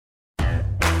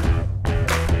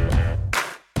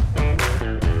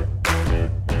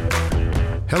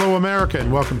Hello, America,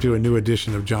 and welcome to a new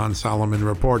edition of John Solomon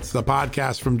Reports, the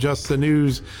podcast from Just the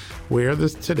News, where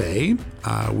today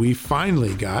we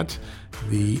finally got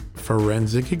the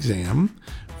forensic exam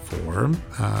for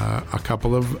a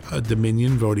couple of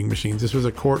Dominion voting machines. This was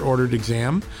a court-ordered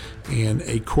exam, and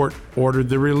a court ordered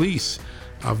the release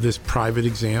of this private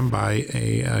exam by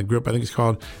a group, I think it's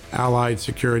called Allied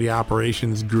Security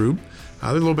Operations Group.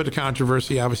 There's a little bit of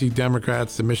controversy. Obviously,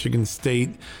 Democrats, the Michigan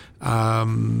State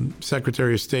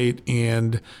Secretary of State,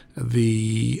 and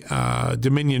the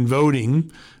Dominion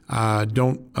Voting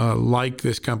don't like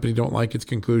this company, don't like its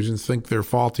conclusions, think they're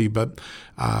faulty. But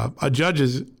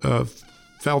judges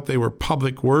felt they were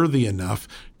public worthy enough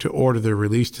to order their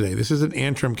release today. This is an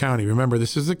Antrim County. Remember,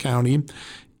 this is a county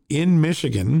in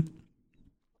Michigan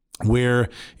where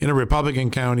in a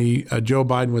Republican county, Joe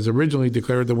Biden was originally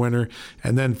declared the winner,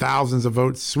 and then thousands of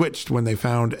votes switched when they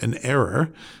found an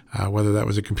error, whether that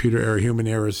was a computer error, human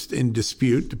error is in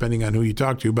dispute, depending on who you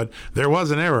talk to, but there was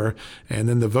an error, and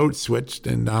then the votes switched,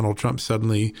 and Donald Trump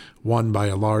suddenly won by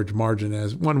a large margin,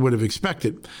 as one would have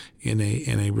expected in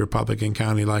a Republican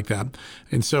county like that.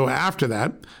 And so after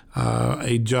that,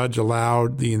 a judge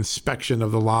allowed the inspection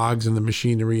of the logs and the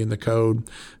machinery and the code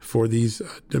for these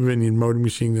Dominion voting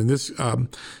machines. And this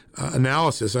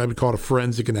analysis, I would call it a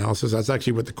forensic analysis, that's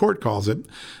actually what the court calls it,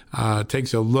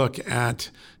 takes a look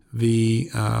at the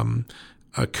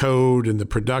code and the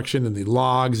production and the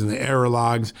logs and the error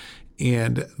logs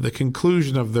and the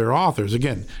conclusion of their authors,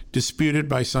 again, disputed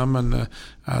by some in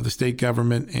the state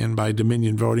government and by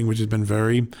Dominion Voting, which has been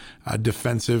very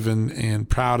defensive and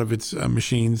proud of its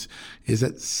machines, is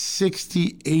that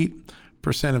 68%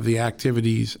 of the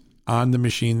activities on the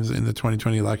machines in the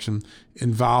 2020 election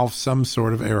involve some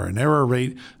sort of error, an error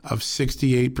rate of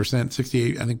 68%,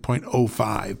 68, I think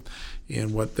 0.05.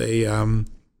 And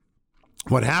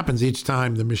what happens each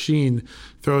time the machine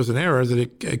throws an error is that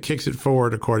it kicks it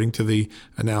forward, according to the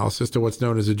analysis, to what's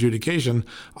known as adjudication,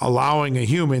 allowing a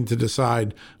human to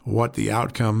decide what the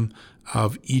outcome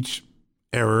of each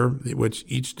error, which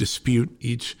each dispute,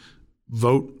 each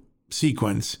vote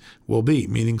sequence will be,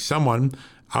 meaning someone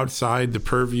outside the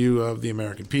purview of the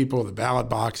American people, the ballot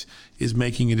box, is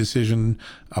making a decision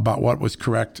about what was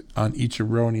correct on each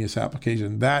erroneous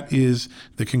application. That is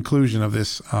the conclusion of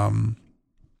this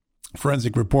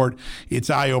forensic report. It's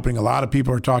eye-opening. A lot of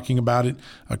people are talking about it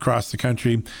across the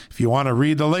country. If you want to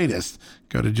read the latest,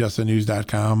 go to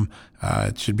justthenews.com.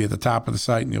 It should be at the top of the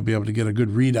site, and you'll be able to get a good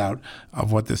readout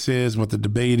of what this is, what the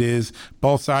debate is.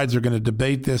 Both sides are going to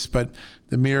debate this, but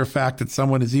the mere fact that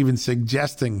someone is even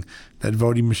suggesting that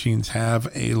voting machines have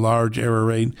a large error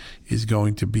rate is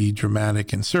going to be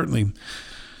dramatic and certainly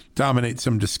dominate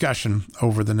some discussion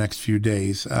over the next few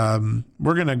days.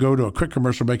 We're going to go to a quick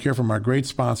commercial break here from our great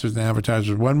sponsors and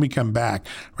advertisers. When we come back,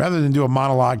 rather than do a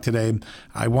monologue today,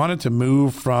 I wanted to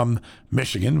move from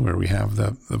Michigan, where we have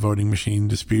the voting machine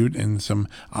dispute and some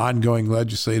ongoing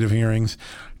legislative hearings,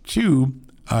 to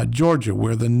Georgia,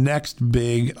 where the next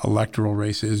big electoral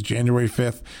race is January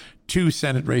 5th. 2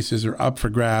 Senate races are up for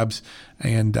grabs,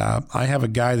 and I have a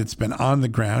guy that's been on the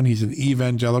ground. He's an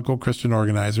evangelical Christian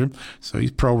organizer, so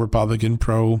he's pro-Republican,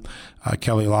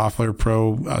 pro-Kelly Loeffler,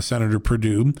 pro-Senator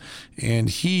Perdue, and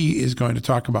he is going to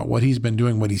talk about what he's been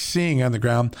doing, what he's seeing on the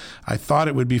ground. I thought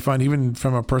it would be fun, even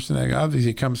from a person that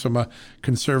obviously comes from a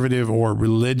conservative or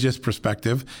religious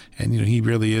perspective, and he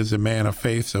really is a man of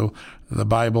faith, so the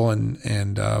Bible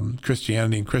and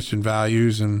Christianity and Christian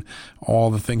values and all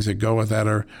the things that go with that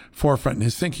are forefront in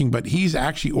his thinking. But he's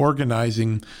actually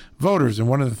organizing voters. And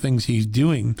one of the things he's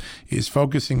doing is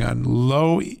focusing on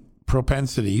low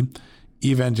propensity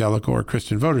evangelical or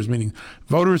Christian voters, meaning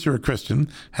voters who are Christian,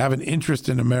 have an interest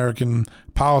in American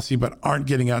policy, but aren't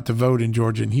getting out to vote in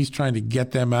Georgia. And he's trying to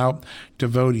get them out to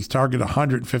vote. He's targeted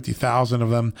 150,000 of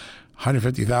them.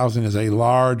 150,000 is a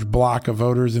large block of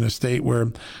voters in a state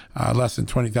where less than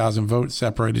 20,000 votes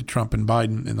separated Trump and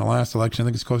Biden in the last election. I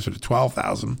think it's closer to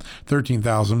 12,000,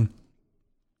 13,000.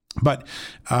 But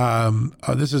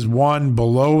this is one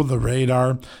below the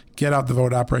radar, get out the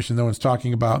vote operation no one's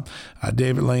talking about.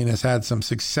 David Lane has had some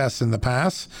success in the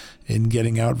past in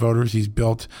getting out voters. He's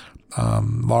built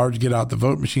large get out the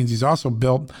vote machines. He's also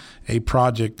built a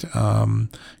project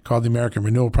called the American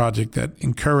Renewal Project that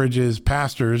encourages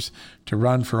pastors to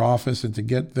run for office and to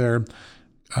get their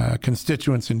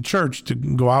constituents in church to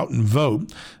go out and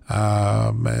vote.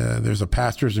 There's a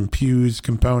pastors and pews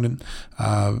component.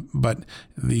 But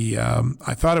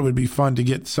I thought it would be fun to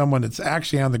get someone that's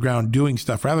actually on the ground doing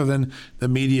stuff rather than the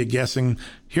media guessing.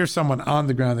 Here's someone on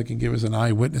the ground that can give us an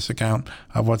eyewitness account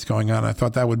of what's going on. I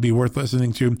thought that would be worth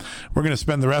listening to. We're going to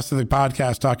spend the rest of the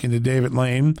podcast talking to David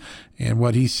Lane and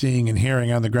what he's seeing and hearing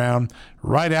on the ground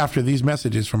right after these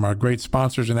messages from our great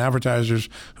sponsors and advertisers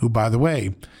who, by the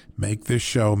way, make this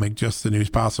show, make Just the News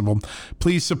possible.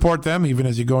 Please support them even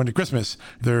as you go into Christmas.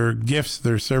 Their gifts,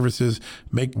 their services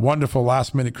make wonderful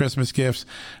last-minute Christmas gifts,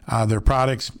 their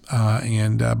products,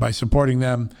 and by supporting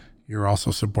them, you're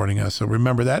also supporting us. So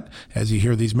remember that as you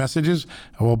hear these messages.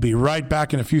 We'll be right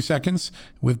back in a few seconds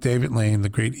with David Lane, the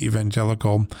great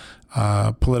evangelical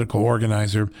political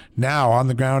organizer, now on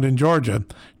the ground in Georgia,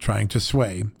 trying to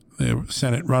sway the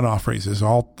Senate runoff races,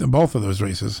 both of those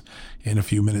races. In a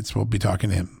few minutes, we'll be talking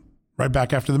to him. Right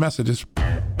back after the messages.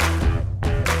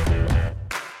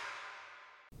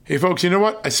 Hey folks, you know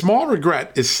what? A small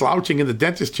regret is slouching in the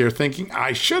dentist chair thinking,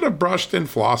 I should have brushed and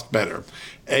flossed better.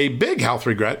 A big health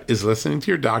regret is listening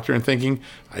to your doctor and thinking,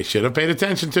 I should have paid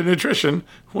attention to nutrition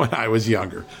when I was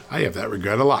younger. I have that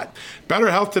regret a lot.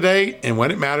 Better health today, and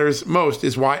when it matters most,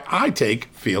 is why I take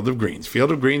Field of Greens.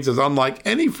 Field of Greens is unlike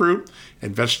any fruit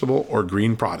and vegetable or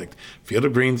green product. Field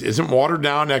of Greens isn't watered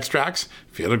down extracts.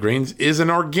 Field of Greens is an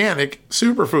organic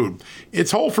superfood.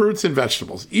 It's whole fruits and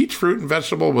vegetables. Each fruit and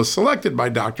vegetable was selected by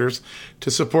doctors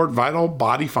to support vital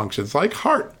body functions like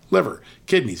heart, liver,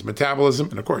 kidneys, metabolism,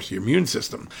 and of course, your immune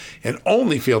system. And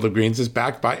only Field of Greens is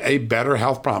backed by a better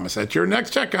health promise. At your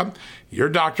next checkup, your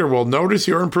doctor will notice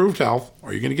your improved health,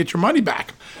 or you're going to get your money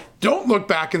back. Don't look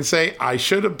back and say, I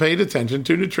should have paid attention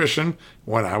to nutrition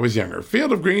when I was younger.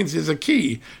 Field of Greens is a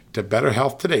key to better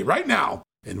health today, right now,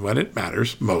 and when it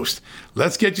matters most.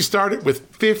 Let's get you started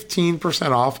with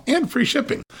 15% off and free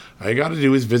shipping. All you got to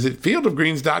do is visit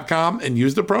fieldofgreens.com and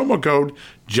use the promo code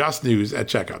JUSTNEWS at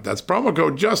checkout. That's promo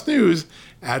code JUSTNEWS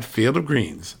at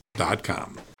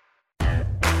fieldofgreens.com.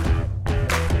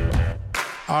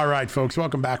 All right, folks,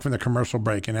 welcome back from the commercial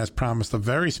break. And as promised, a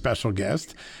very special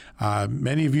guest.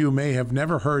 Many of you may have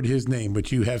never heard his name,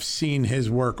 but you have seen his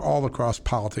work all across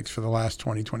politics for the last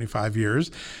 20, 25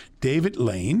 years. David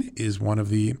Lane is one of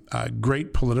the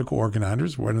great political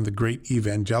organizers, one of the great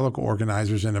evangelical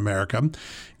organizers in America,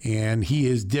 and he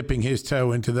is dipping his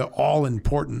toe into the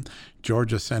all-important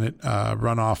Georgia Senate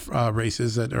runoff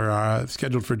races that are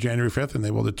scheduled for January 5th, and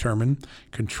they will determine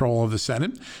control of the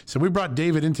Senate. So we brought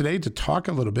David in today to talk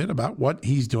a little bit about what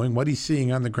he's doing, what he's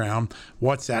seeing on the ground,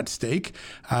 what's at stake.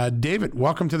 David,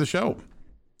 welcome to the show.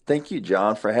 Thank you,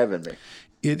 John, for having me.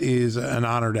 It is an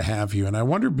honor to have you. And I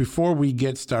wonder, before we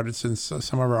get started, since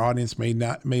some of our audience may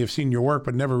have seen your work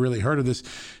but never really heard of this,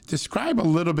 describe a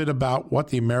little bit about what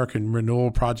the American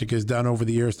Renewal Project has done over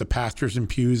the years, the Pastors and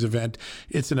Pews event.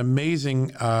 It's an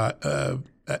amazing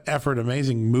effort,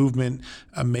 amazing movement,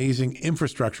 amazing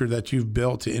infrastructure that you've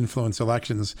built to influence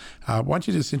elections. Why don't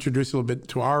you just introduce a little bit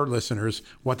to our listeners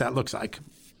what that looks like?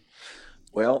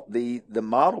 Well, the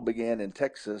model began in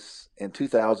Texas in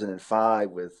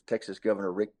 2005 with Texas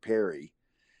Governor Rick Perry.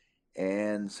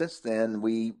 And since then,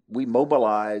 we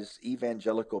mobilized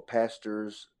evangelical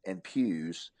pastors and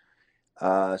pews.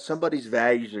 Somebody's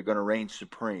values are going to reign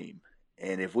supreme.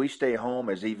 And if we stay home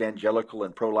as evangelical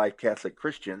and pro-life Catholic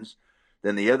Christians,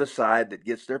 then the other side that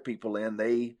gets their people in,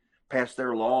 they pass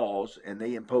their laws and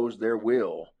they impose their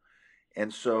will.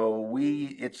 And so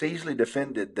it's easily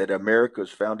defended that America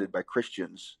was founded by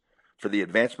Christians for the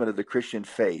advancement of the Christian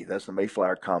faith. That's the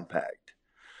Mayflower Compact.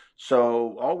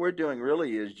 So all we're doing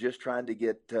really is just trying to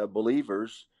get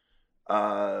believers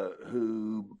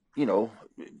who,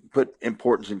 put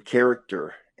importance in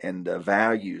character and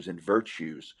values and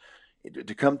virtues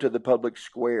to come to the public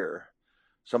square.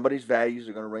 Somebody's values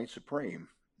are going to reign supreme.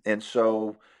 And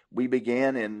so we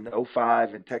began in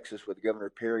 2005 in Texas with Governor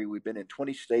Perry. We've been in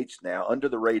 20 states now under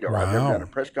the radar. Wow. I've never done a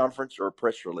press conference or a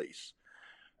press release.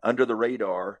 Under the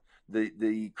radar.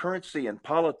 The currency in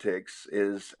politics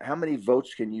is how many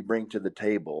votes can you bring to the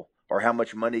table, or how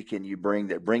much money can you bring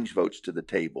that brings votes to the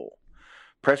table.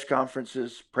 Press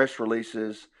conferences, press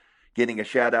releases, getting a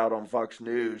shout out on Fox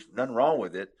News, nothing wrong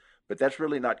with it. But that's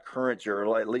really not currency,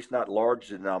 or at least not large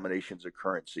denominations of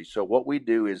currency. So what we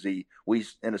do is we,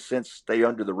 in a sense, stay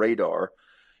under the radar,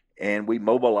 and we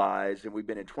mobilize. And we've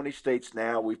been in 20 states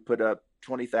now. We've put up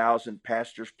 20,000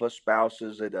 pastors plus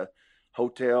spouses at a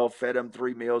hotel, fed them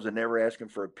 3 meals, and never asked them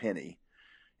for a penny.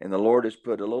 And the Lord has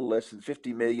put a little less than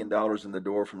 $50 million in the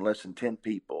door from less than 10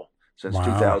 people since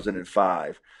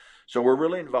 2005. So we're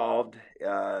really involved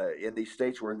in these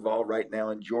states. We're involved right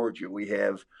now in Georgia. We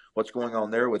have what's going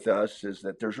on there with us is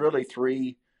that there's really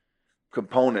three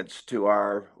components to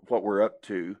our what we're up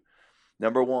to.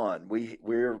 Number one,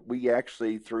 we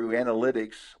actually through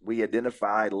analytics we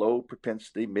identify low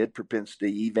propensity, mid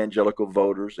propensity evangelical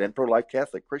voters and pro-life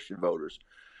Catholic Christian voters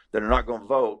that are not going to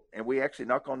vote, and we actually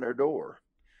knock on their door.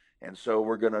 And so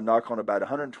we're going to knock on about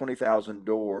 120,000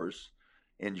 doors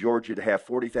in Georgia to have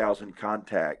 40,000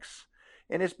 contacts.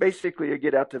 And it's basically a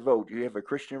get out to vote. You have a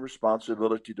Christian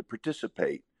responsibility to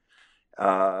participate.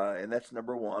 And that's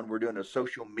number one. We're doing a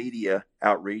social media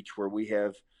outreach where we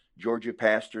have Georgia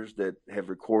pastors that have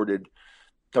recorded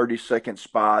 30-second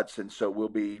spots. And so we'll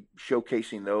be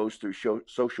showcasing those through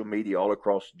social media all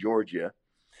across Georgia.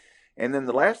 And then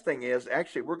the last thing is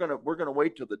actually we're gonna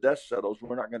wait till the dust settles.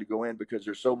 We're not going to go in because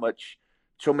there's so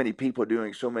many people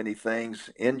doing so many things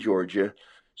in Georgia.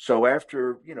 So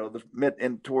after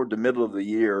toward the middle of the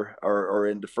year or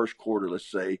in the first quarter, let's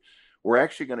say, we're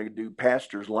actually going to do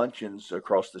pastors luncheons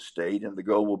across the state, and the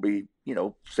goal will be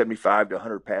 75 to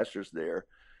 100 pastors there.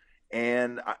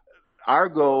 And our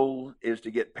goal is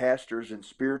to get pastors and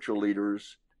spiritual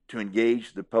leaders to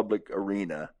engage the public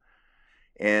arena.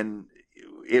 And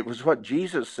it was what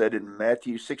Jesus said in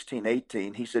Matthew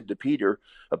 16:18. He said to Peter,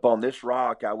 upon this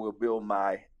rock I will build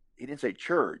he didn't say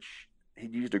church. He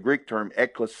used a Greek term,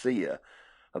 ecclesia.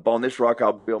 Upon this rock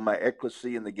I'll build my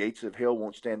ecclesia, and the gates of hell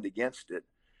won't stand against it.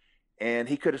 And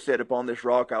he could have said, upon this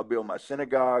rock I'll build my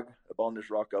synagogue. Upon this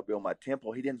rock I'll build my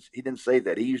temple. He didn't say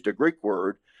that. He used a Greek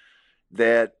word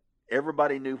that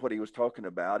everybody knew what he was talking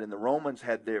about. And the Romans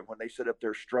had when they set up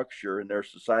their structure and their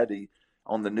society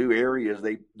on the new areas,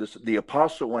 the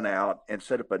apostle went out and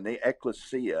set up an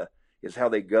ecclesia, is how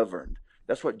they governed.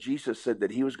 That's what Jesus said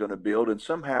that he was going to build. And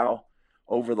somehow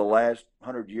over the last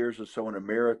 100 years or so in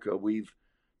America,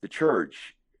 the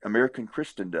church, American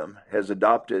Christendom, has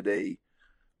adopted a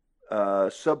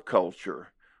subculture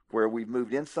where we've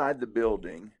moved inside the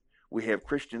building. We have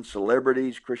Christian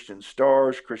celebrities, Christian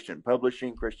stars, Christian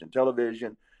publishing, Christian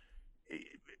television,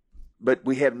 but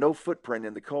we have no footprint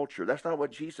in the culture. That's not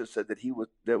what Jesus said that he was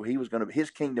going to.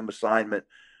 His kingdom assignment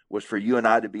was for you and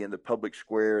I to be in the public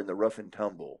square in the rough and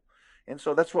tumble. And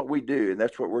so that's what we do, and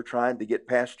that's what we're trying to get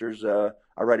pastors. I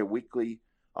write a weekly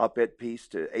op-ed piece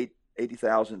to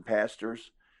 80,000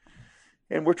 pastors,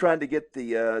 and we're trying to get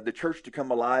the church to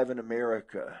come alive in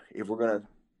America if we're going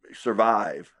to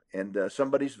survive. And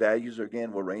somebody's values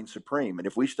again will reign supreme. And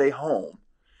if we stay home,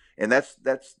 and that's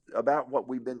about what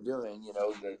we've been doing.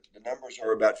 The numbers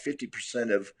are about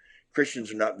 50% of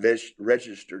Christians are not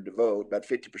registered to vote. About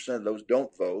 50% of those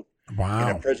don't vote in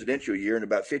a presidential year, and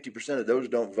about 50% of those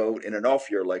don't vote in an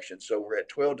off-year election. So we're at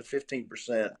 12 to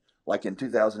 15%, like in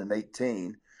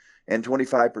 2018, and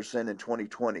 25% in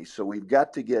 2020. So we've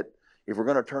got to get, if we're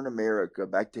going to turn America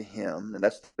back to him, and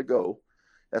that's the goal,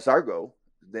 that's our goal,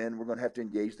 then we're going to have to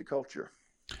engage the culture.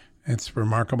 It's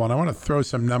remarkable. And I want to throw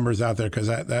some numbers out there because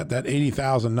that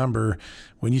 80,000 number,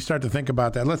 when you start to think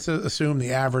about that, let's assume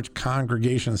the average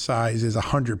congregation size is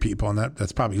 100 people, and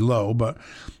that's probably low, but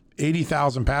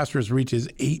 80,000 pastors reaches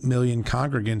 8 million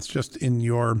congregants just in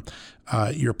your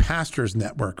pastors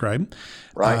network, right?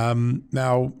 Right.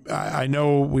 Now, I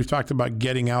know we've talked about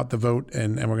getting out the vote,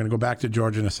 and we're going to go back to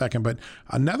Georgia in a second, but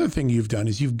another thing you've done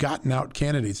is you've gotten out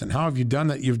candidates. And how have you done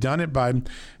that? You've done it by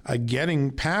getting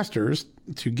pastors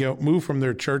to move from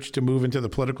their church to move into the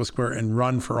political square and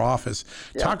run for office.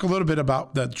 Yeah. Talk a little bit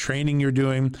about the training you're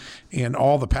doing and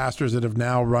all the pastors that have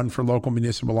now run for local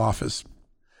municipal office.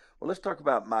 Well, let's talk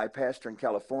about my pastor in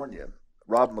California,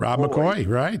 Rob McCoy. Rob McCoy,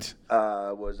 right.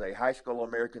 Was a high school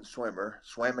American swimmer,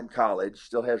 swam in college,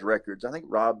 still has records. I think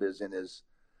Rob is in his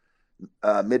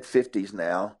mid-50s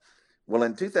now. Well,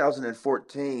 in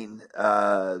 2014,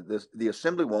 the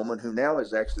Assemblywoman, who now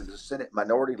is actually the Senate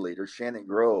Minority Leader, Shannon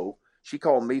Grove, she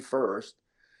called me first,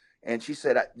 and she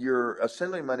said, your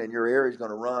assemblyman in your area is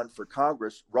going to run for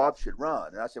Congress. Rob should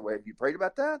run. And I said, well, have you prayed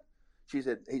about that? She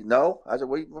said, no. I said,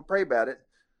 well, we'll pray about it.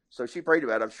 So she prayed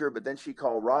about it, I'm sure, but then she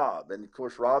called Rob. And, of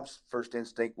course, Rob's first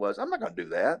instinct was, I'm not going to do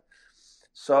that.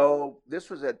 So this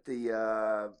was at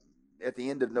the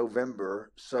end of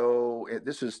November. So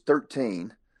this is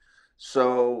 13.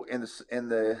 So in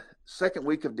the second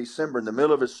week of December, in the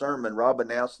middle of his sermon, Rob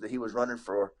announced that he was running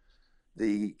for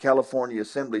the California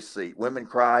Assembly seat. Women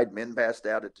cried, men passed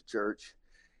out at the church.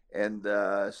 And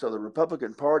so the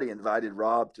Republican Party invited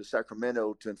Rob to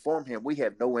Sacramento to inform him, we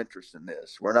have no interest in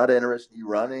this. We're not interested in you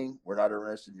running. We're not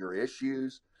interested in your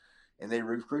issues. And they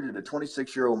recruited a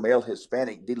 26-year-old male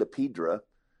Hispanic, De La Piedra,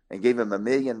 and gave him $1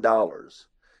 million.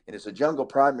 And it's a jungle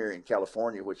primary in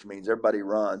California, which means everybody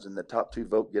runs, and the top two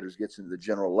vote getters gets into the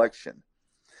general election.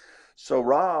 So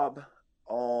Rob,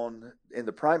 in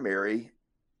the primary,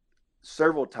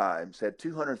 several times had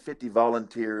 250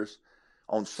 volunteers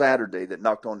on Saturday that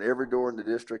knocked on every door in the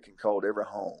district and called every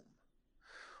home.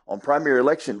 On primary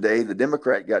election day, the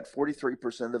Democrat got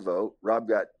 43% of the vote. Rob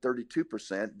got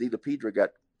 32%. De La Piedra got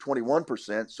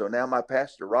 21%. So now my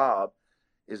pastor, Rob,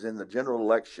 is in the general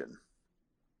election.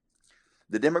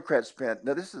 The Democrats spent,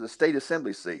 now this is a state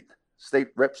assembly seat, state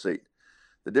rep seat.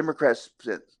 The Democrats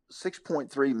spent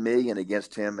 $6.3 million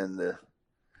against him in the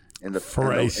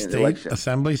state election.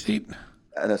 Assembly seat.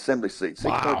 An assembly seat,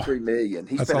 $6.3 million.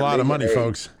 That's a lot of money,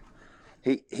 folks.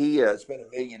 He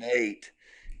spent $1.8 million,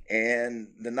 and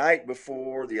the night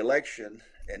before the election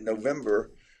in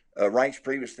November, Reince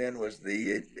Priebus then was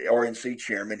the RNC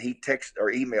chairman. He texted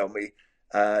or emailed me,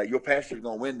 your pastor's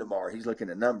going to win tomorrow. He's looking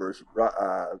at numbers.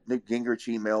 Newt Gingrich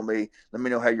emailed me. Let me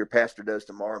know how your pastor does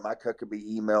tomorrow. Mike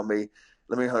Huckabee emailed me.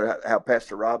 Let me know how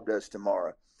Pastor Rob does tomorrow.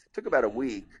 It took about a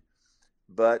week,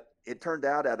 but it turned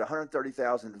out at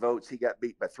 130,000 votes, he got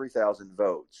beat by 3,000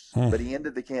 votes. But he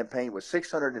ended the campaign with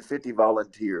 650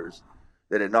 volunteers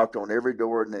that had knocked on every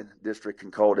door in the district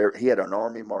and called. He had an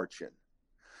army marching.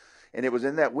 And it was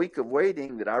in that week of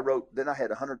waiting that I wrote. Then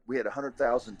we had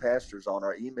 100,000 pastors on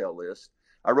our email list.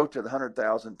 I wrote to the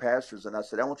 100,000 pastors and I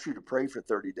said, I want you to pray for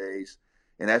 30 days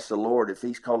and ask the Lord if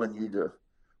he's calling you to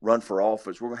run for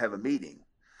office. We're going to have a meeting.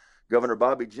 Governor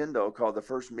Bobby Jindal called the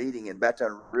first meeting in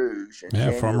Baton Rouge.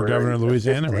 Former governor of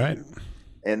Louisiana, 15. right?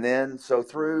 And then, so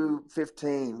through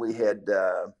 15, we had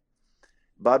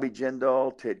Bobby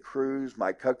Jindal, Ted Cruz,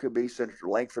 Mike Huckabee, Senator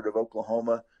Lankford of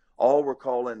Oklahoma, all were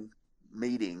calling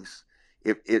meetings.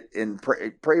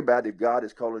 Pray about if God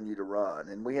is calling you to run.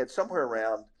 And we had somewhere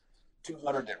around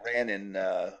 200 that ran in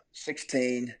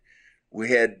 16. We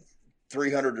had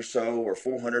 300 or so, or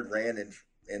 400 ran in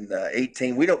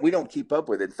 18. We don't keep up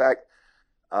with it. In fact,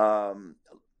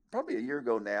 probably a year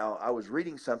ago now, I was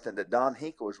reading something that Don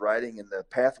Hinkle was writing in the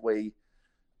Pathway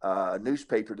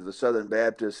newspaper to the Southern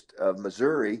Baptist of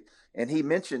Missouri, and he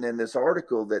mentioned in this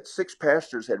article that 6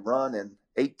 pastors had run in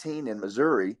 18 in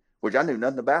Missouri, which I knew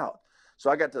nothing about. So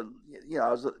I got to,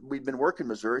 we'd been working in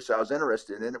Missouri, so I was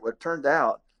interested in it. It turned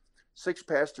out 6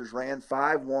 pastors ran,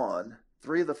 5 won.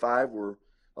 3 of the 5 were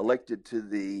elected to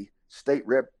the state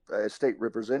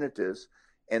representatives,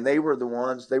 and they were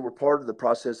part of the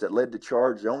process that led to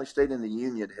charge. The only state in the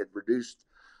union had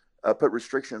put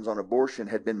restrictions on abortion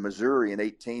had been Missouri in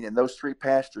 18, and those 3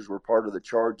 pastors were part of the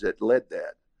charge that led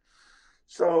that.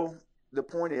 So the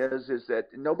point is that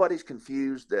nobody's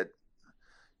confused that,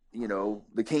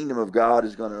 the kingdom of God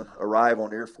is going to arrive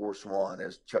on Air Force One,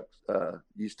 as Chuck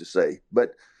used to say.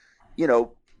 But,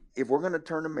 if we're going to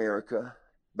turn America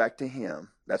back to him,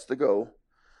 that's the goal,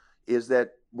 is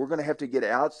that we're going to have to get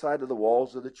outside of the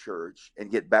walls of the church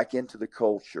and get back into the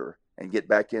culture and get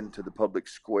back into the public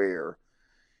square.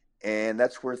 And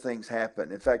that's where things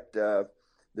happen. In fact,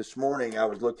 this morning I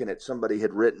was looking at, somebody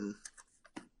had written,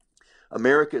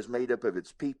 America is made up of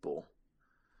its people.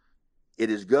 It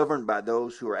is governed by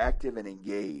those who are active and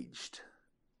engaged.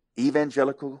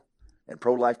 Evangelical and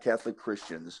pro-life Catholic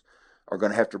Christians are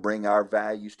going to have to bring our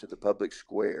values to the public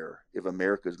square if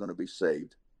America is going to be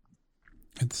saved.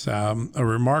 It's a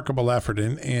remarkable effort.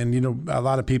 And, a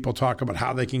lot of people talk about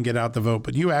how they can get out the vote,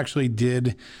 but you actually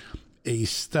did a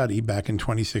study back in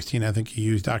 2016. I think you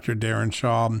used Dr. Darren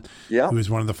Shaw, who is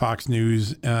one of the Fox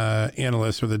News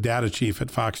analysts, or the data chief at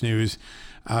Fox News.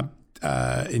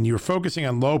 And you're focusing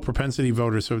on low propensity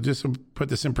voters. So just to put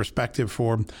this in perspective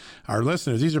for our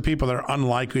listeners, these are people that are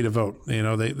unlikely to vote.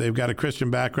 They've got a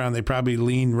Christian background. They probably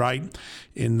lean right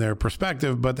in their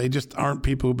perspective, but they just aren't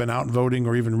people who've been out voting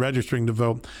or even registering to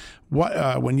vote.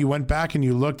 When you went back and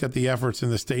you looked at the efforts in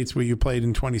the states where you played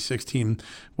in 2016,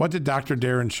 what did Dr.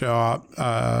 Darren Shaw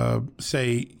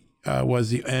say was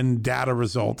the end data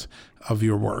result of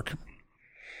your work?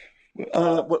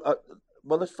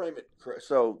 Well, let's frame it.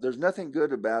 So there's nothing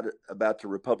good about the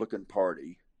Republican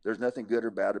Party. There's nothing good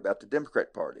about the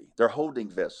Democrat Party. They're holding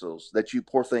vessels that you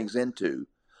pour things into.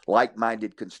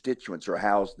 Like-minded constituents are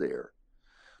housed there.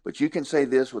 But you can say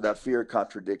this without fear of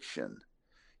contradiction.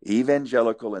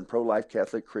 Evangelical and pro-life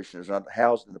Catholic Christians are not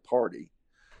housed in a party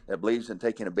that believes in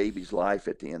taking a baby's life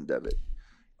at the end of it,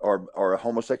 or a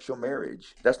homosexual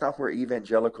marriage. That's not where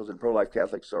evangelicals and pro-life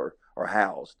Catholics are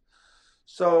housed.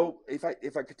 So if I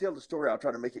could tell the story, I'll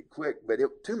try to make it quick. But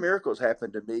 2 miracles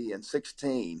happened to me in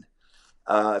 16,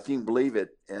 if you can believe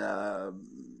it, in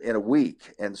a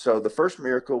week. And so the first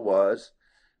miracle was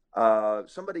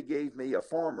somebody gave me, a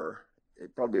farmer,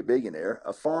 probably a billionaire,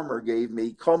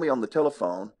 called me on the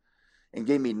telephone and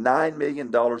gave me $9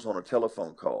 million on a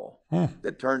telephone call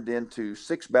that turned into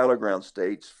 6 battleground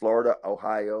states: Florida,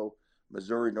 Ohio,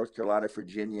 Missouri, North Carolina,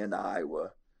 Virginia, and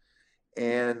Iowa.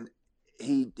 And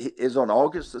he is on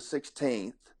August the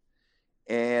 16th.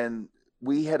 And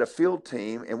we had a field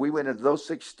team, and we went into those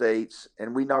 6 states,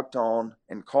 and we knocked on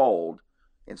and called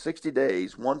in 60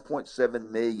 days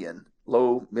 1.7 million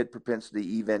low mid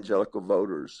propensity evangelical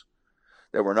voters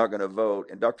that were not going to vote.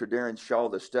 And Dr. Darren Shaw,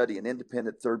 the study, an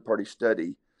independent third party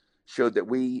study, showed that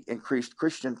we increased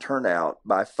Christian turnout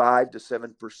by 5 to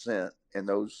 7% in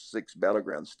those 6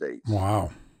 battleground states.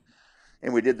 Wow.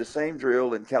 And we did the same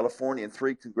drill in California in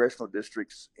 3 congressional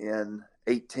districts in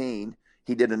 18.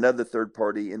 He did another third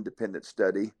party independent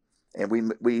study, and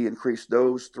we increased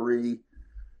those 3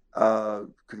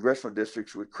 congressional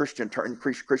districts with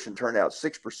increased Christian turnout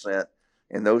 6%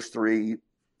 in those 3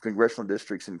 congressional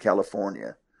districts in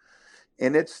California.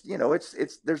 And it's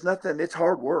there's nothing, it's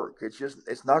hard work.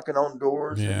 It's knocking on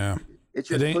doors. Yeah. It's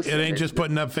just it ain't just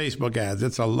putting up Facebook ads.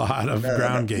 It's a lot of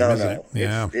ground game, isn't it?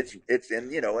 Yeah. It's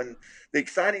and and the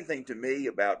exciting thing to me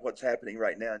about what's happening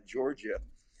right now in Georgia,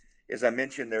 as I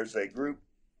mentioned, there's a group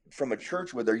from a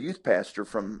church with their youth pastor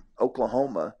from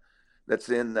Oklahoma that's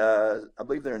in, I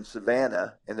believe they're in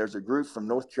Savannah, and there's a group from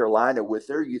North Carolina with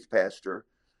their youth pastor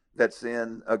that's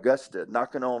in Augusta,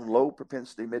 knocking on low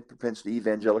propensity, mid propensity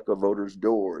evangelical voters'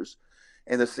 doors.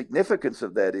 And the significance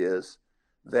of that is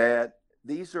that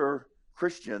these are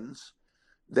Christians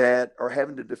that are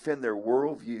having to defend their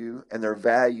worldview and their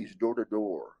values door to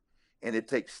door. And it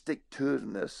takes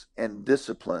stick-to-itiveness and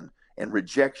discipline and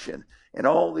rejection and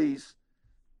all these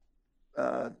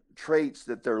traits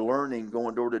that they're learning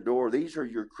going door to door. These are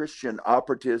your Christian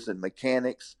operatives and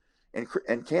mechanics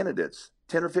and candidates.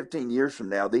 10 or 15 years from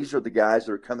now, these are the guys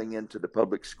that are coming into the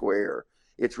public square.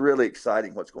 It's really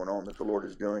exciting what's going on that the Lord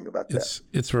is doing about that.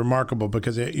 It's remarkable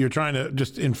because you're trying to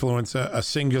just influence a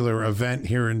singular event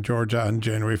here in Georgia on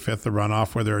January 5th, the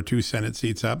runoff where there are 2 Senate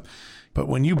seats up. But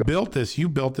when you built this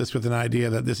with an idea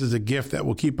that this is a gift that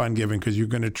will keep on giving because you're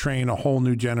going to train a whole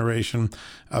new generation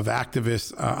of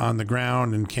activists on the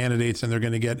ground and candidates, and they're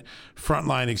going to get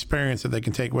frontline experience that they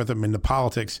can take with them into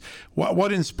politics.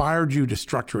 What inspired you to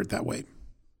structure it that way?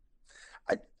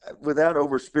 Without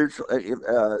over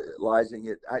spiritualizing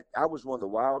it, I was one of the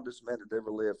wildest men that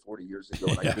ever lived 40 years ago,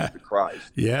 and I came to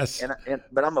Christ. Yes.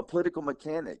 But I'm a political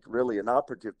mechanic, really, an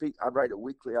operative. I write a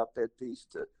weekly op-ed piece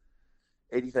to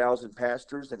 80,000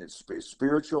 pastors, and it's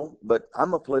spiritual, but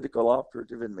I'm a political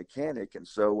operative and mechanic. And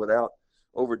so without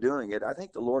overdoing it, I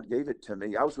think the Lord gave it to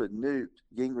me. I was with Newt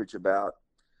Gingrich about,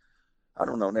 I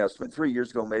don't know now, it's been 3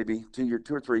 years ago, maybe 2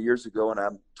 or 3 years ago. And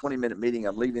I'm 20-minute meeting.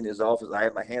 I'm leaving his office. I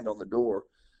have my hand on the door.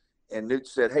 And Newt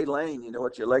said, "Hey, Lane, you know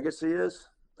what your legacy is?"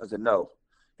 I said, "No."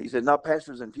 He said, "Not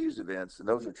pastors and pews events, and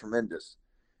those are tremendous.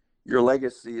 Your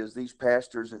legacy is these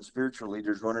pastors and spiritual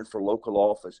leaders running for local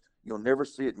office. You'll never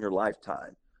see it in your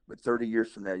lifetime, but 30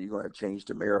 years from now, you're going to have changed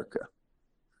America."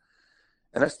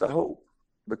 And that's the hope,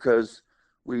 because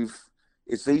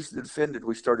it's easy to defend it.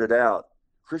 We started out,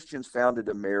 Christians founded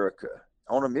America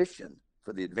on a mission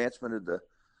for the advancement of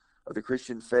the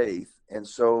Christian faith. And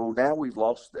so now we've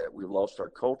lost that. We've lost our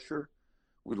culture.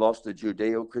 We've lost the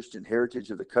Judeo-Christian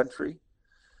heritage of the country.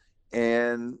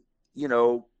 And,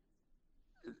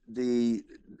 the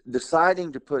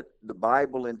deciding to put the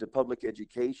Bible into public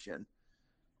education,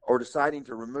 or deciding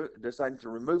to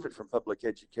remove it from public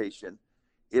education,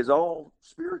 is all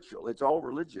spiritual. It's all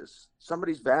religious.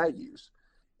 Somebody's values.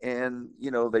 And,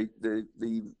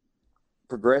 the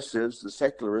progressives, the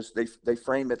secularists, they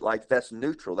frame it like that's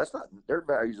neutral. That's not, their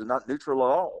values are not neutral at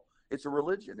all. It's a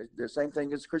religion. It's the same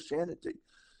thing as Christianity.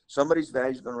 Somebody's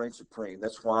values are going to reign supreme.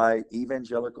 That's why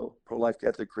evangelical, pro-life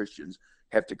Catholic Christians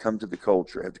have to come to the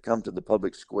culture, have to come to the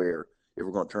public square if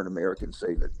we're going to turn America and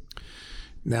save it.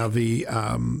 Now, the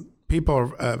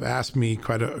people have asked me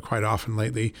quite often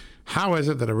lately, how is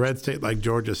it that a red state like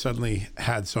Georgia suddenly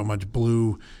had so much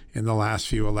blue in the last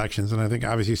few elections? And I think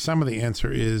obviously some of the answer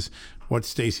is what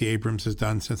Stacey Abrams has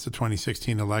done since the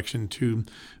 2016 election to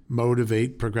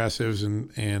motivate progressives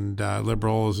and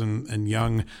liberals and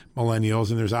young millennials.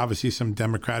 And there's obviously some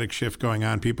Democratic shift going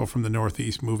on, people from the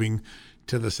Northeast moving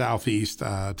to the Southeast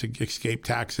to escape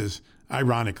taxes,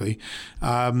 ironically.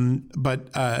 But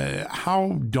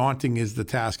how daunting is the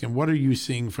task, and what are you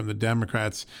seeing from the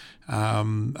Democrats?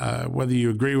 Whether you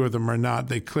agree with them or not,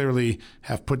 they clearly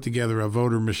have put together a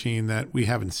voter machine that we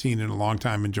haven't seen in a long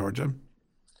time in Georgia.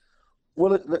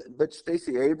 Well, but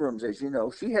Stacey Abrams, as you know,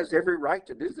 she has every right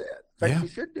to do that. In fact, she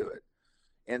should do it.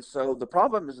 And so the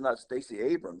problem is not Stacey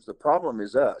Abrams. The problem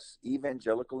is us,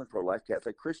 evangelical and pro-life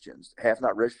Catholic Christians. Half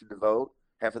not registered to vote.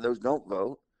 Half of those don't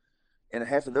vote. And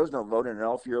half of those don't vote in an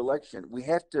off-year election. We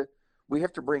have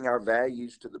to bring our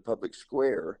values to the public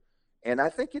square. And I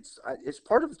think it's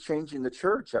part of changing the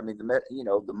church. I mean,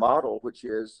 the model, which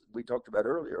is, we talked about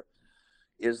earlier,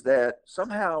 is that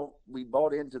somehow we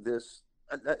bought into this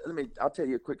I'll tell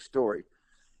you a quick story.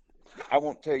 I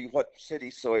won't tell you what city,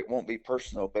 so it won't be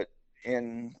personal, but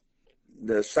in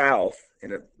the South,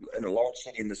 in a large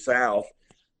city in the South,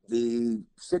 the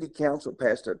city council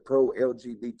passed a pro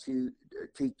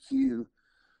LGBTQ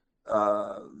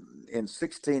in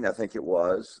 16, I think it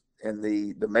was, and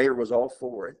the mayor was all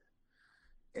for it.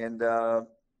 And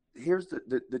here's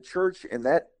the church in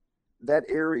that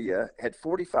area had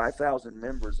 45,000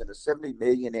 members and a 70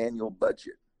 million annual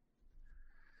budget.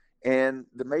 And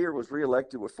the mayor was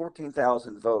reelected with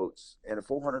 14,000 votes and a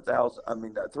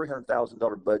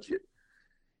 $300,000 budget.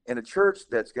 And a church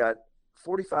that's got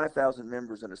 45,000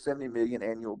 members and a 70 million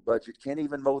annual budget can't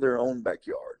even mow their own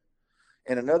backyard.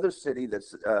 And another city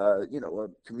that's, a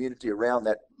community around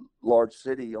that large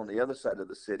city on the other side of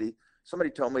the city,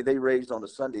 somebody told me they raised on a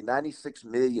Sunday 96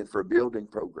 million for a building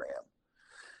program.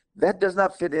 That does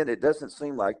not fit in, it doesn't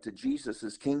seem like, to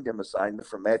Jesus's kingdom assignment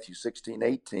from Matthew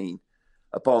 16:18.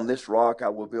 Upon this rock I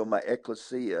will build my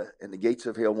ecclesia, and the gates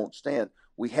of hell won't stand.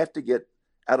 We have to get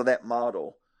out of that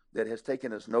model that has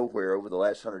taken us nowhere over the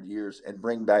last 100 years and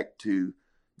bring back to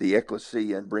the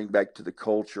ecclesia and bring back to the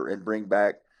culture and bring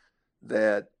back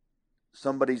that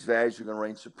somebody's values are going to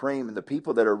reign supreme. And the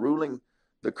people that are ruling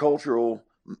the cultural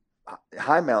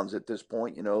high mountains at this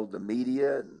point, the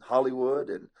media and Hollywood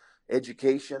and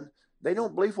education, they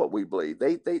don't believe what we believe.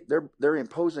 They're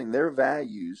imposing their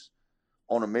values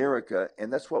on America,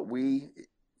 and that's what we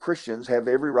Christians have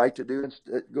every right to do. And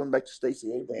going back to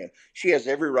Stacey Abraham, she has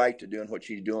every right to doing what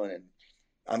she's doing, and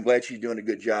I'm glad she's doing a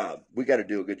good job. We got to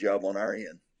do a good job on our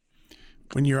end.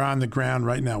 When you're on the ground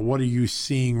right now, what are you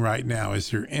seeing right now?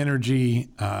 Is there energy?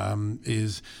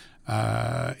 Is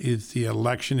the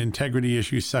election integrity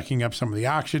issue sucking up some of the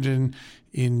oxygen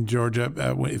in Georgia?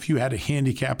 If you had to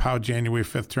handicap how January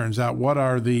 5th turns out, what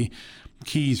are the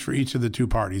keys for each of the two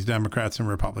parties, Democrats and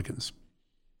Republicans?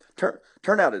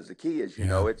 Turnout is the key, as you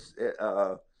know. It's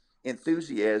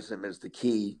enthusiasm is the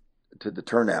key to the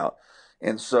turnout,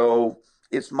 and so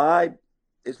it's my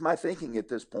thinking at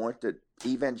this point that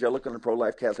evangelical and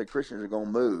pro-life Catholic Christians are going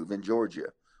to move in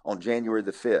Georgia on January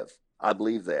the 5th. I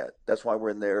believe that. That's why we're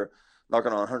in there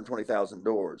knocking on 120,000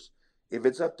 doors. If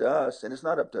it's up to us, and it's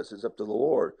not up to us, it's up to the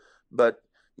Lord. But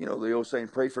the old saying,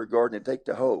 "Pray for a garden and take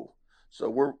the hoe." So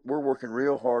we're working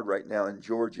real hard right now in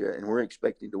Georgia, and we're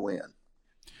expecting to win.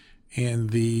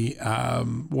 And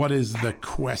what is the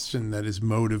question that is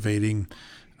motivating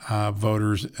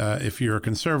voters? If you're a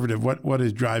conservative, what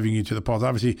is driving you to the polls?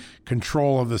 Obviously,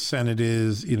 control of the Senate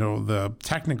is, the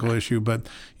technical issue, but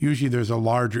usually there's a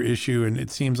larger issue. And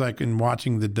it seems like in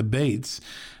watching the debates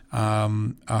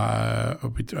between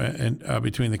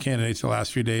the candidates the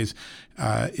last few days,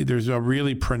 there's a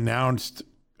really pronounced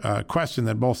question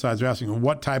that both sides are asking: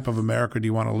 what type of America do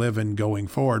you want to live in going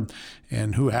forward?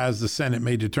 And who has the Senate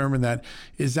may determine that.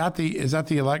 Is that the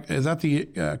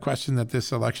question that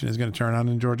this election is going to turn on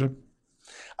in Georgia?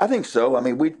 I think so. I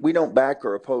mean, we don't back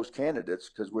or oppose candidates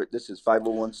because this is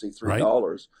 501c3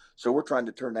 dollars. So we're trying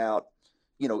to turn out,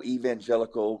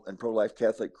 evangelical and pro-life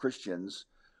Catholic Christians.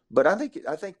 But I think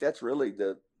that's really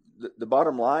the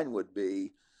bottom line would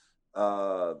be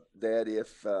that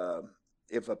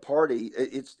if a party,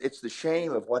 it's the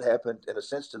shame of what happened in a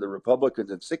sense to the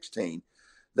Republicans in 16.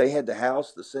 They had the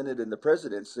House, the Senate, and the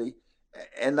presidency,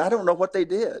 and I don't know what they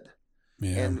did.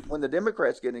 Yeah. And when the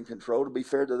Democrats get in control, to be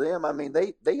fair to them, I mean,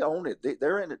 they own it.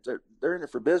 They're in it. They're in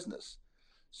it for business.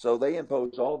 So they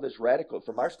impose all this radical,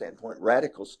 from our standpoint,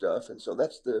 radical stuff. And so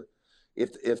that's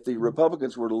if the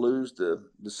Republicans were to lose the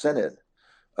Senate,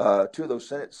 two of those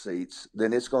Senate seats,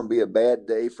 then it's going to be a bad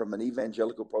day from an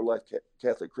evangelical pro-life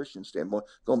Catholic Christian standpoint.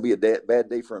 It's going to be a bad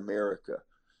day for America.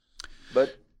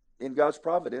 But in God's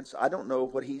providence, I don't know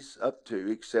what he's up to,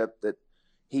 except that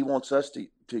he wants us to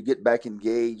get back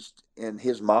engaged in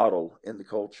his model in the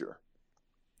culture.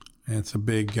 And it's a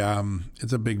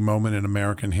big moment in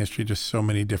American history. Just so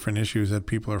many different issues that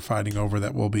people are fighting over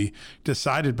that will be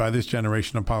decided by this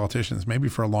generation of politicians, maybe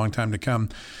for a long time to come.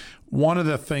 One of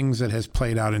the things that has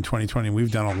played out in 2020,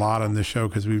 we've done a lot on this show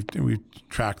because we've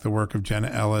tracked the work of Jenna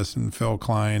Ellis and Phil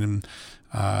Klein and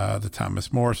the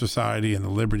Thomas More Society and the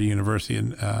Liberty University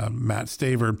and Matt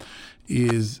Staver,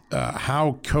 is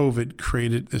how COVID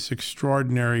created this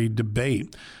extraordinary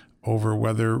debate over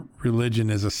whether religion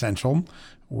is essential,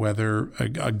 whether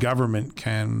a government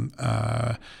can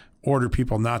order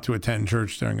people not to attend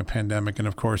church during a pandemic. And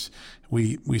of course,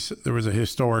 there was a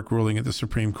historic ruling at the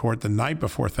Supreme Court the night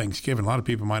before Thanksgiving. A lot of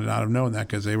people might not have known that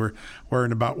because they were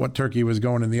worrying about what turkey was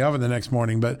going in the oven the next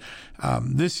morning. But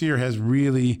this year has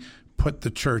really put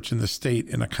the church and the state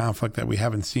in a conflict that we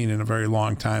haven't seen in a very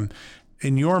long time.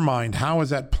 in your mind, how is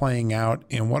that playing out,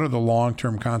 and what are the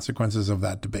long-term consequences of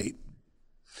that debate?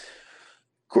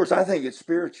 Of course, I think it's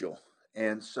spiritual.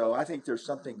 And so I think there's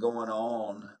something going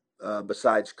on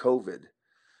besides COVID.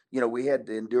 We had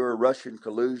to endure Russian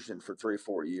collusion for 3 or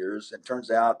 4 years. And turns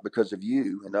out because of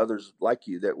you and others like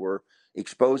you that were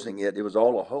exposing it, it was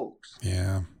all a hoax.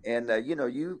 Yeah. And,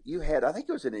 you had, I think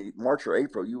it was in March or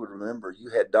April, you would remember, you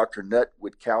had Dr. Nut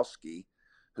Witkowski,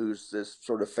 who's this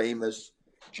sort of famous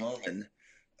German.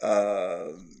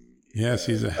 Yes,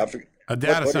 he's a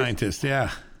data scientist.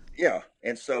 Yeah. Yeah.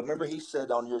 And so remember he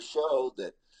said on your show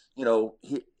that,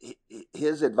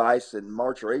 his advice in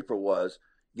March or April was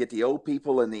get the old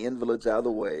people and the invalids out of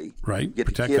the way. Right. Get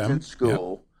Protect the kids them in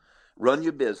school. Yep. Run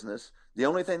your business. The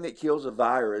only thing that kills a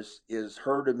virus is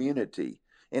herd immunity.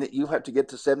 And you have to get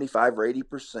to 75 or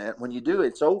 80%. When you do,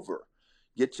 it's over.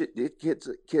 Get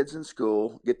kids in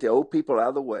school, get the old people out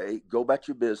of the way, go about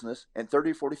your business, and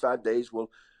 30 or 45 days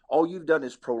all you've done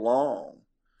is prolong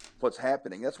what's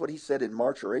happening. That's what he said in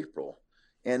March or April.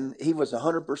 And he was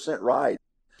 100% right.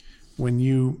 When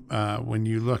you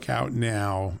look out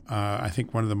now, I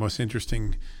think one of the most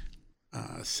interesting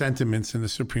sentiments in the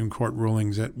Supreme Court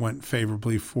rulings that went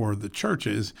favorably for the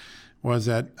churches was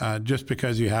that just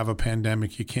because you have a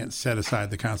pandemic, you can't set aside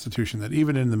the Constitution, that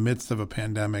even in the midst of a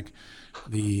pandemic,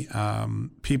 the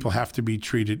people have to be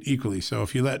treated equally. So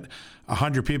if you let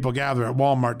 100 people gather at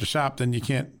Walmart to shop, then you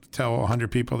can't tell 100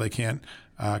 people they can't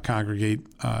congregate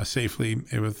safely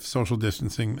with social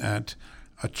distancing at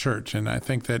a church. And I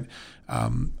think that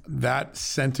that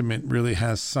sentiment really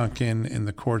has sunk in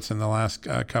the courts in the last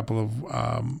couple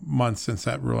of months since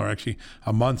that rule, or actually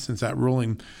a month since that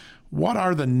ruling. What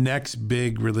are the next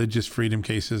big religious freedom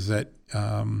cases that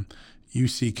you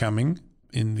see coming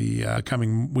in the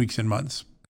coming weeks and months?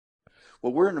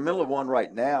 Well, we're in the middle of one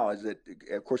right now. Is that,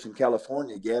 of course, in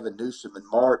California, Gavin Newsom in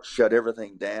March shut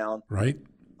everything down. Right.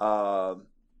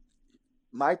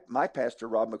 My pastor,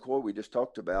 Rob McCoy, we just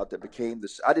talked about, that became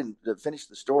this. I didn't finish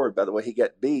the story, by the way. He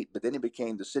got beat, but then he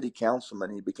became the city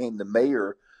councilman. He became the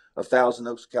mayor of Thousand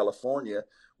Oaks, California.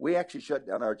 We actually shut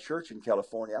down our church in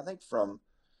California, I think from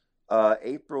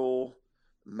April,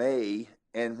 May.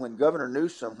 And when Governor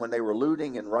Newsom, when they were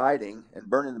looting and rioting and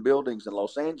burning the buildings in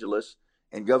Los Angeles,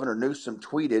 and Governor Newsom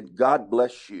tweeted, "God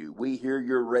bless you. We hear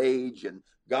your rage, and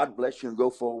God bless you, and go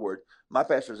forward." My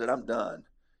pastor said, "I'm done."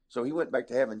 So he went back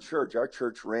to having church. Our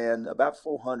church ran about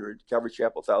 400, Calvary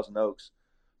Chapel, Thousand Oaks,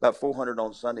 about 400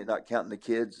 on Sunday, not counting the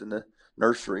kids in the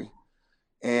nursery.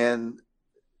 And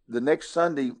the next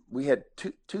Sunday, we had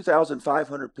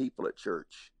 2,500 people at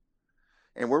church.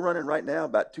 And we're running right now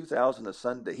about 2,000 a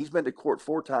Sunday. He's been to court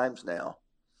 4 times now.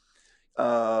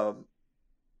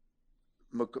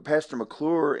 Pastor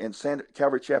McClure in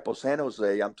Calvary Chapel, San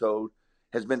Jose, I'm told,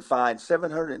 has been fined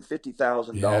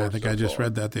 $750,000. Yeah, I think I just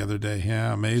read that the other day.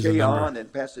 Yeah, amazing number. In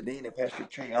Pasadena, Pastor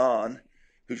Cheon,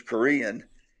 who's Korean,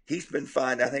 he's been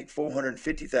fined, I think,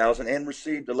 $450,000 and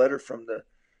received a letter from the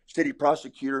city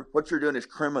prosecutor. What you're doing is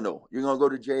criminal. You're going to go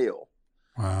to jail.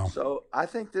 Wow. So I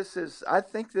think this is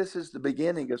the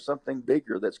beginning of something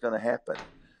bigger that's going to happen.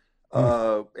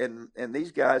 And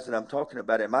these guys that I'm talking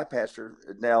about, and my pastor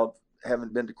now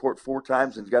haven't been to court 4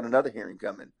 times and got another hearing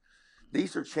coming.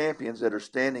 These are champions that are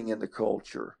standing in the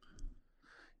culture.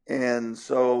 And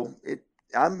so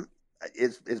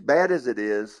as bad as it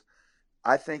is,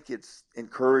 I think it's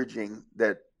encouraging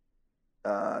that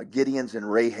Gideons and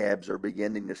Rahabs are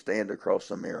beginning to stand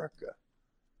across America.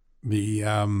 The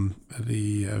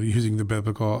using the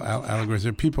biblical allegories,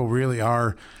 people really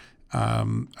are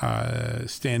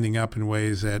standing up in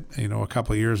ways that, a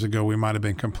couple of years ago we might have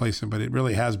been complacent, but it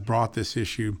really has brought this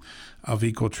issue of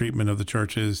equal treatment of the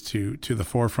churches to the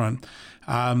forefront.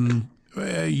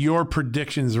 Your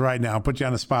predictions right now, I'll put you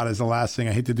on the spot as the last thing.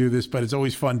 I hate to do this, but it's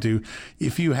always fun to.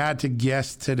 If you had to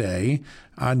guess today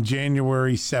on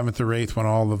January 7th or 8th, when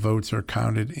all the votes are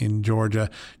counted in Georgia,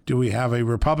 do we have a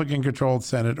Republican-controlled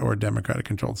Senate or a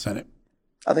Democratic-controlled Senate?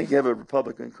 I think you have a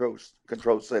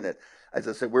Republican-controlled Senate. As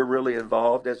I said, we're really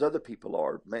involved, as other people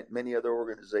are, many other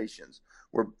organizations.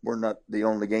 We're not the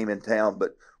only game in town,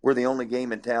 but we're the only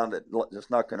game in town that's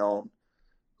knocking on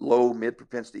low,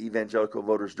 mid-propensity evangelical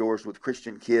voters' doors with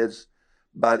Christian kids,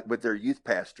 with their youth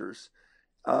pastors,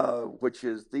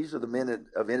 these are the men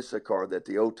of Issachar, that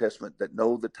the Old Testament, that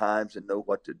know the times and know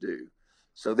what to do.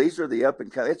 So these are the up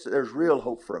and coming. There's real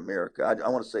hope for America. I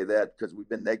want to say that because we've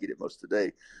been negative most of the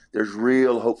day. There's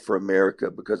real hope for America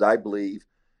because I believe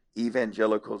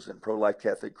evangelicals and pro-life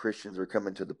Catholic Christians are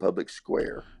coming to the public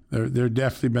square. They're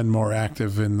definitely been more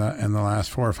active in the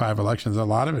last 4 or 5 elections. A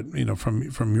lot of it,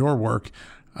 from your work,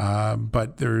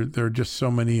 But there are just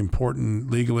so many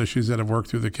important legal issues that have worked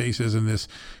through the cases, and this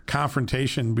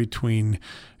confrontation between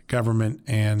government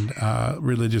and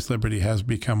religious liberty has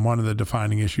become one of the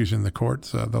defining issues in the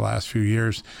courts the last few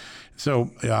years.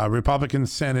 So Republican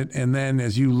Senate, and then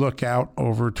as you look out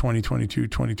over 2022,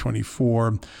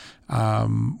 2024,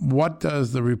 what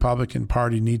does the Republican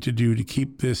Party need to do to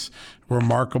keep this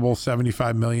remarkable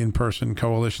 75 million person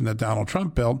coalition that Donald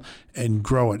Trump built and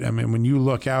grow it? I mean, when you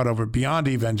look out over beyond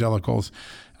evangelicals,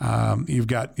 you've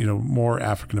got, more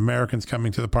African Americans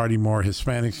coming to the party, more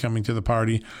Hispanics coming to the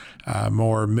party,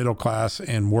 more middle class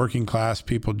and working class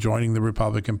people joining the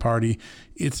Republican Party.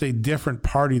 It's a different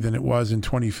party than it was in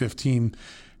 2015.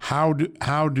 How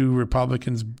do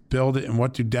Republicans build it, and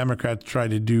what do Democrats try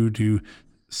to do to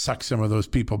suck some of those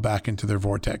people back into their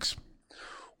vortex?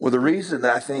 Well, the reason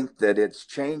I think that it's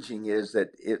changing is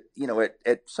that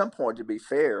at some point, to be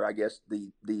fair, I guess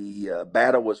the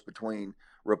battle was between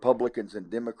Republicans and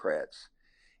Democrats.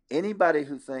 Anybody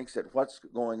who thinks that what's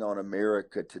going on in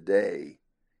America today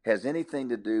has anything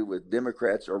to do with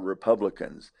Democrats or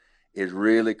Republicans is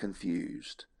really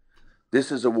confused.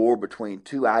 This is a war between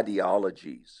two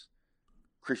ideologies,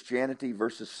 Christianity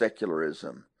versus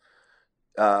secularism.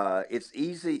 It's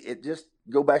easy.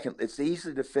 It's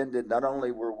easily defended. Not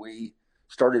only were we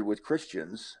started with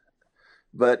Christians,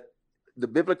 but the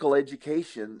biblical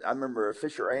education. I remember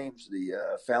Fisher Ames, the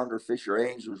founder of Fisher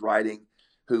Ames, was writing,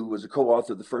 who was a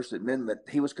co-author of the First Amendment.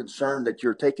 He was concerned that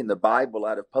you're taking the Bible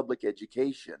out of public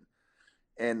education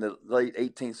in the late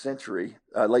 18th century.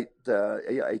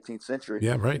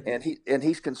 Yeah, right. And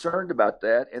he's concerned about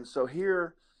that. And so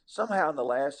here, somehow in the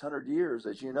last 100 years,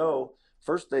 as you know,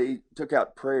 first they took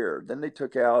out prayer, then they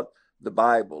took out the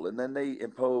Bible, and then they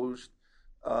imposed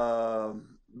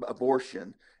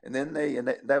abortion. And then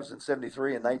that was in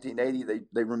 73. In 1980,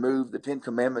 they removed the 10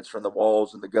 Commandments from the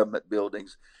walls in the government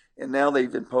buildings. And now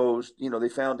they've imposed, they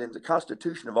found in the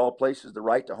Constitution of all places the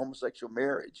right to homosexual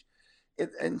marriage.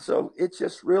 And so it's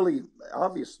just really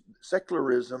obvious.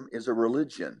 Secularism is a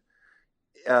religion,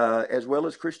 as well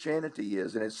as Christianity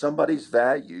is, and it's somebody's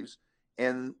values.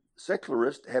 And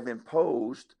secularists have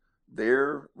imposed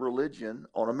their religion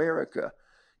on America.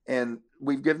 And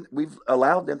we've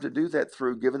allowed them to do that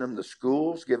through giving them the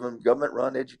schools, giving them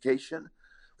government-run education.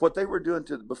 What they were doing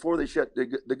before they shut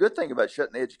the good thing about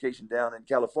shutting the education down in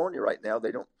California right now,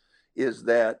 is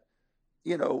that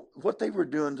what they were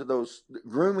doing to those,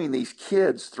 grooming these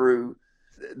kids through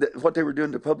what they were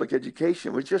doing to public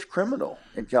education was just criminal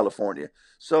in California.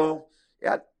 So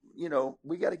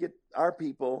we got to get our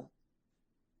people.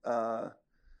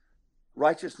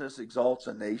 Righteousness exalts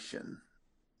a nation.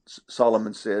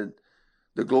 Solomon said,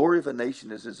 the glory of a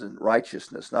nation is in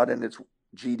righteousness, not in its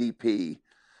GDP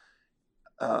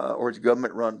or its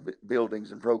government-run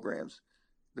buildings and programs.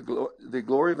 The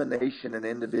glory of a nation and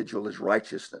individual is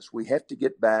righteousness. We have to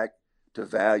get back to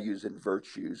values and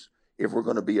virtues if we're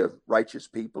going to be a righteous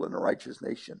people and a righteous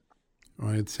nation.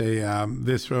 Well, I'd say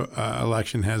this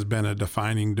election has been a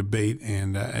defining debate,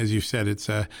 and as you said,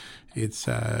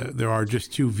 there are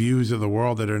just two views of the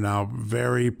world that are now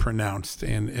very pronounced,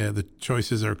 and the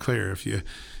choices are clear.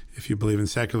 If you believe in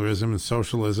secularism and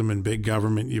socialism and big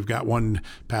government, you've got one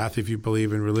path. If you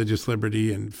believe in religious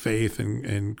liberty and faith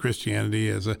and Christianity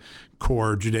as a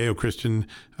core, Judeo-Christian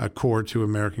core to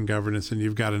American governance, and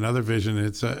you've got another vision.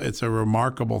 It's a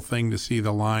remarkable thing to see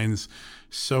the lines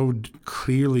so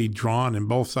clearly drawn, and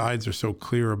both sides are so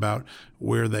clear about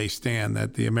where they stand,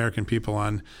 that the American people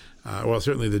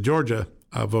certainly the Georgia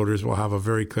voters will have a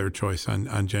very clear choice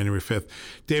on January 5th.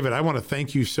 David, I want to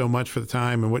thank you so much for the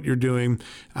time and what you're doing.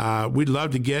 We'd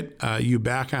love to get you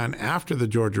back on after the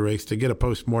Georgia race to get a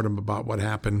postmortem about what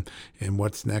happened and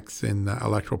what's next in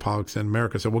electoral politics in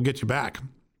America. So we'll get you back.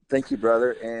 Thank you,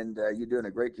 brother. And you're doing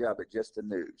a great job at Just the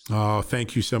News. Oh,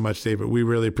 thank you so much, David. We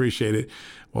really appreciate it.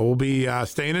 Well, we'll be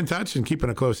staying in touch and keeping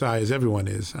a close eye, as everyone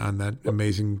is, on that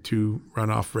amazing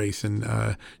runoff race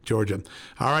in Georgia.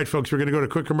 All right, folks, we're going to go to a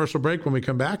quick commercial break. When we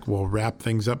come back, we'll wrap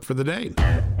things up for the day.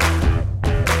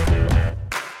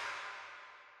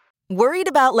 Worried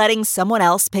about letting someone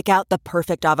else pick out the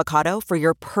perfect avocado for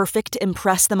your perfect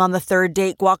impress them on the third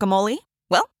date guacamole?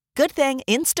 Well, good thing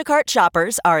Instacart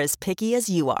shoppers are as picky as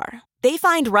you are. They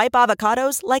find ripe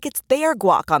avocados like it's their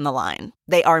guac on the line.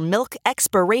 They are milk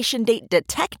expiration date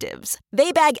detectives.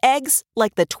 They bag eggs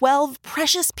like the 12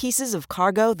 precious pieces of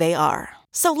cargo they are.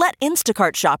 So let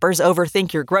Instacart shoppers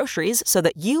overthink your groceries so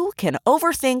that you can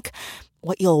overthink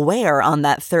what you'll wear on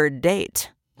that third date.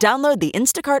 Download the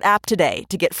Instacart app today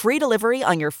to get free delivery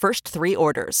on your first 3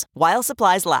 orders, while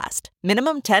supplies last.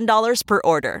 Minimum $10 per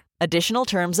order. Additional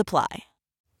terms apply.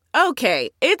 Okay,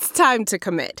 it's time to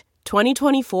commit.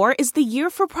 2024 is the year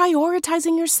for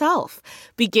prioritizing yourself.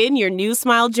 Begin your new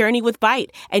smile journey with Byte,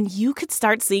 and you could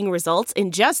start seeing results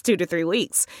in just 2 to 3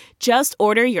 weeks. Just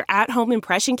order your at-home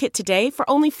impression kit today for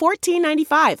only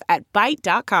 $14.95 at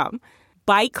Byte.com.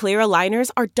 Byte Clear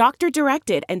aligners are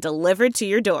doctor-directed and delivered to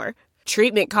your door.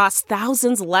 Treatment costs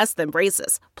thousands less than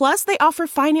braces. Plus, they offer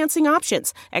financing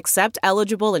options, accept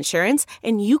eligible insurance,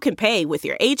 and you can pay with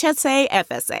your HSA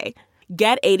FSA.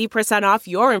 Get 80% off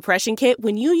your impression kit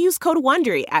when you use code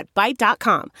WONDERY at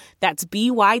Byte.com. That's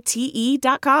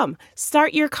BYTE.com.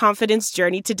 Start your confidence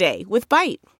journey today with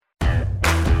Byte.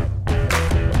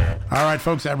 All right,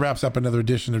 folks, that wraps up another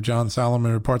edition of John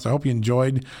Solomon Reports. I hope you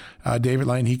enjoyed David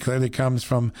Lane. He clearly comes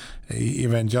from an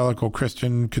evangelical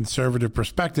Christian conservative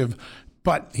perspective,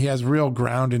 but he has real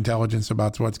ground intelligence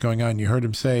about what's going on. You heard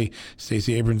him say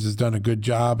Stacey Abrams has done a good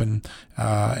job, and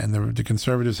the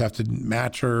conservatives have to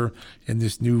match her in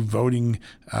this new voting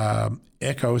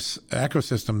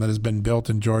ecosystem that has been built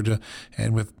in Georgia,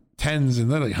 and with tens and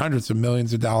literally hundreds of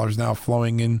millions of dollars now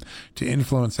flowing in to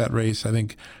influence that race. I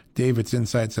think David's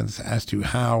insights as to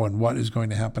how and what is going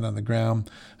to happen on the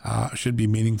ground should be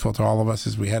meaningful to all of us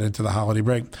as we head into the holiday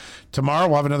break. Tomorrow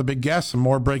we'll have another big guest, some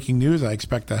more breaking news. I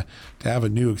expect to have a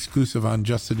new exclusive on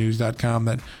justthenews.com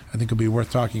that I think will be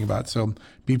worth talking about. So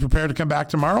be prepared to come back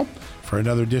tomorrow for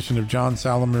another edition of John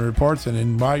Solomon Reports.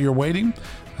 And while you're waiting,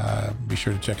 be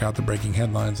sure to check out the breaking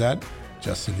headlines at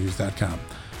justthenews.com.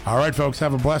 All right, folks,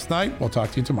 have a blessed night. We'll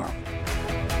talk to you tomorrow.